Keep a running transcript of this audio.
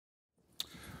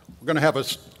We're going to have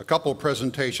a couple of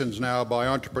presentations now by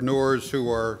entrepreneurs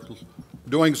who are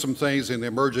doing some things in the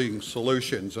emerging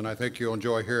solutions, and I think you'll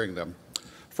enjoy hearing them.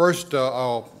 First,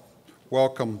 I'll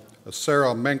welcome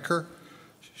Sara Menker.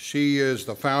 She is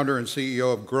the founder and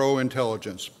CEO of Grow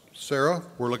Intelligence. Sara,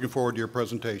 we're looking forward to your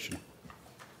presentation.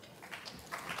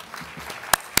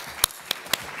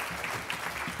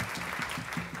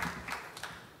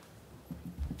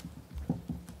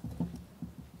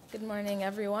 Good morning,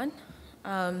 everyone.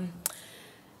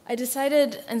 I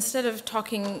decided, instead of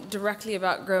talking directly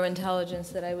about Grow Intelligence,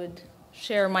 that I would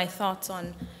share my thoughts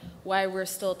on why we're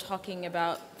still talking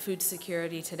about food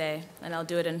security today, and I'll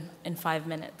do it in 5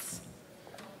 minutes.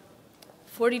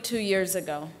 42 years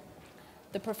ago,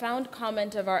 the profound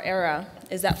comment of our era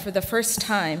is that for the first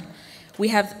time, we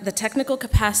have the technical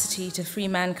capacity to free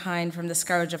mankind from the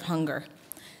scourge of hunger.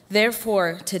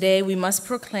 Therefore, today we must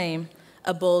proclaim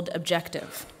a bold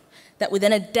objective, that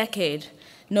within a decade,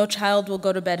 no child will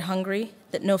go to bed hungry,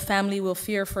 that no family will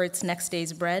fear for its next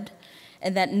day's bread,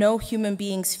 and that no human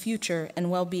being's future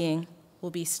and well-being will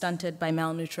be stunted by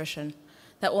malnutrition.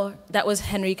 That was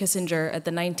Henry Kissinger at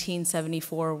the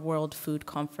 1974 World Food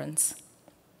Conference.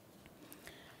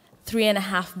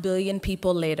 3.5 billion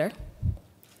people later,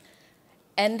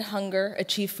 end hunger,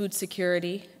 achieve food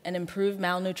security, and improve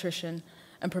malnutrition,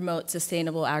 and promote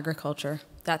sustainable agriculture.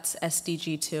 That's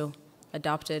SDG 2,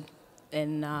 adopted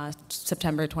in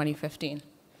September 2015.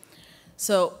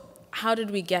 So how did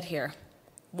we get here?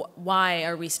 Why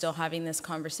are we still having this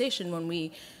conversation when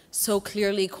we so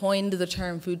clearly coined the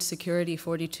term food security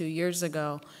 42 years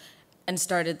ago and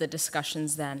started the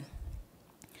discussions then?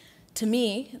 To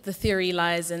me, the theory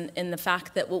lies in the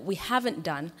fact that what we haven't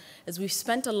done is we've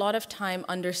spent a lot of time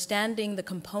understanding the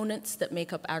components that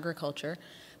make up agriculture,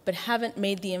 but haven't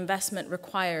made the investment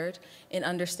required in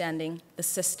understanding the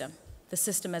system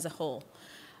as a whole.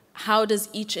 How does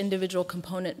each individual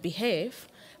component behave?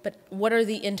 But what are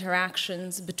the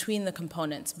interactions between the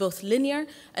components, both linear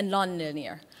and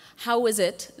non-linear? How is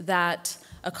it that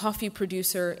a coffee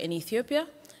producer in Ethiopia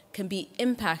can be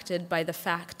impacted by the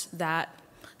fact that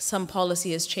some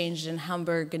policy has changed in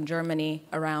Hamburg and Germany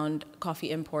around coffee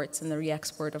imports and the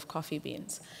re-export of coffee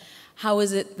beans? How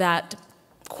is it that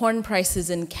corn prices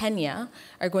in Kenya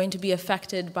are going to be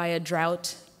affected by a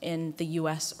drought in the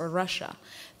US or Russia?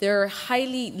 There are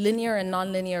highly linear and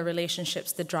nonlinear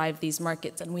relationships that drive these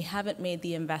markets, and we haven't made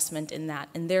the investment in that.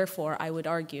 And therefore, I would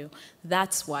argue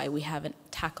that's why we haven't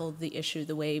tackled the issue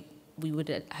the way we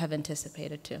would have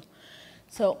anticipated to.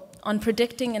 So, on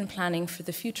predicting and planning for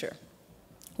the future,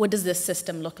 what does this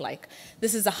system look like?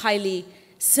 This is a highly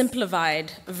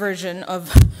simplified version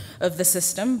of the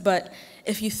system, but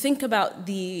if you think about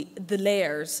the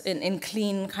layers in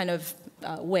clean kind of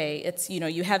way, it's,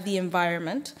 you have the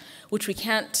environment, which we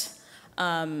can't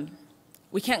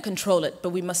control it, but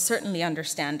we must certainly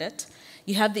understand it.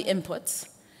 You have the inputs,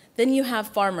 then you have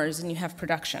farmers and you have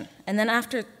production. And then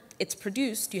after it's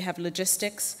produced, you have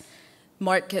logistics,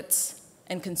 markets,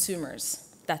 and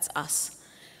consumers. That's us.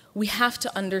 We have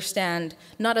to understand,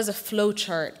 not as a flow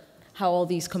chart, how all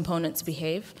these components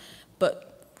behave,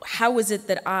 but how is it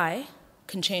that I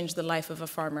can change the life of a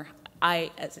farmer,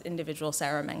 I as individual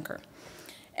Sara Menker.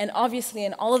 And obviously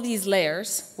in all of these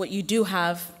layers, what you do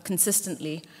have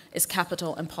consistently is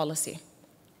capital and policy.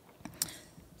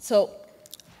 So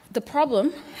the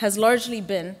problem has largely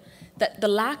been that the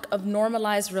lack of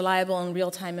normalized, reliable, and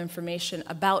real-time information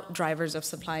about drivers of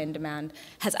supply and demand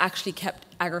has actually kept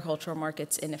agricultural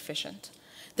markets inefficient.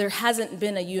 There hasn't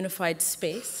been a unified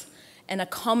space and a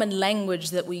common language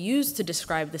that we use to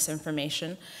describe this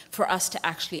information for us to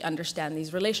actually understand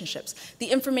these relationships. The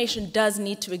information does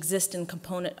need to exist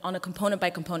on a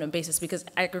component-by-component basis because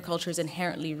agriculture is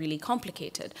inherently really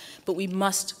complicated, but we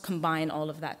must combine all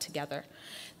of that together.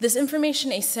 This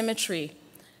information asymmetry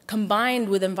combined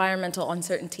with environmental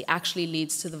uncertainty actually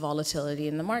leads to the volatility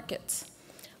in the markets.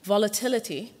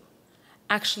 Volatility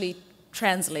actually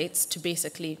translates to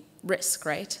basically risk,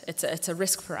 right? It's a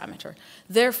risk parameter.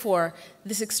 Therefore,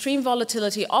 this extreme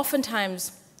volatility,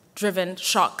 oftentimes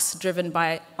shocks driven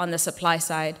by on the supply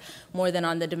side more than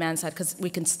on the demand side, because we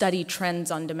can study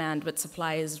trends on demand, but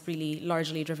supply is really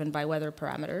largely driven by weather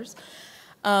parameters,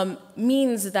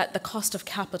 means that the cost of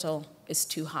capital is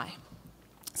too high.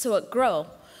 So at Grow,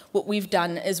 what we've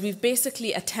done is we've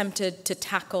basically attempted to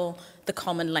tackle the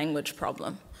common language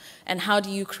problem. And how do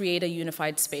you create a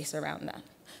unified space around that?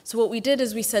 So what we did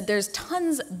is we said there's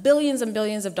billions and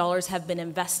billions of dollars have been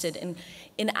invested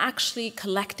in actually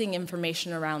collecting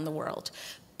information around the world.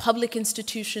 Public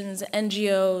institutions,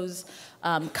 NGOs,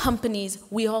 companies,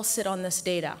 we all sit on this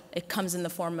data. It comes in the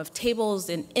form of tables,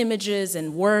 in images,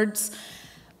 in words.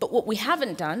 But what we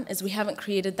haven't done is we haven't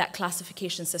created that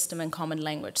classification system and common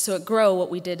language. So at GROW,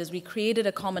 what we did is we created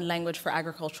a common language for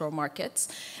agricultural markets,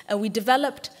 and we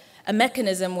developed a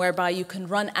mechanism whereby you can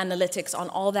run analytics on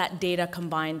all that data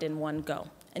combined in one go.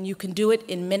 And you can do it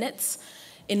in minutes.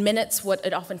 In minutes, what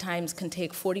it oftentimes can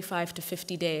take 45 to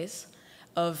 50 days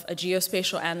of a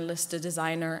geospatial analyst, a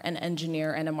designer, an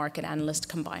engineer, and a market analyst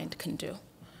combined can do.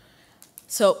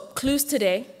 So Clues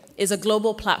Today is a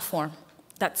global platform.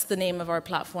 That's the name of our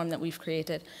platform that we've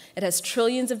created. It has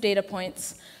trillions of data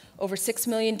points, over 6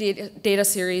 million data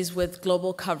series with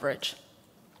global coverage.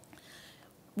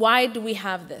 Why do we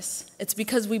have this? It's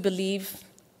because we believe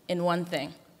in one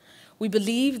thing. We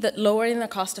believe that lowering the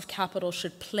cost of capital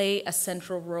should play a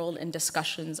central role in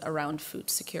discussions around food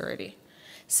security.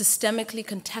 Systemically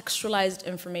contextualized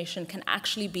information can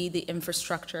actually be the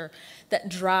infrastructure that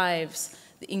drives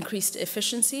the increased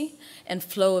efficiency and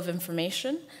flow of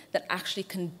information that actually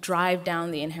can drive down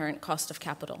the inherent cost of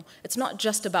capital. It's not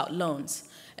just about loans.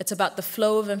 It's about the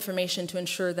flow of information to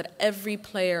ensure that every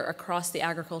player across the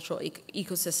agricultural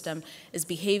ecosystem is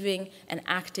behaving and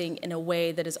acting in a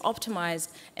way that is optimized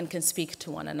and can speak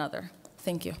to one another.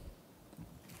 Thank you.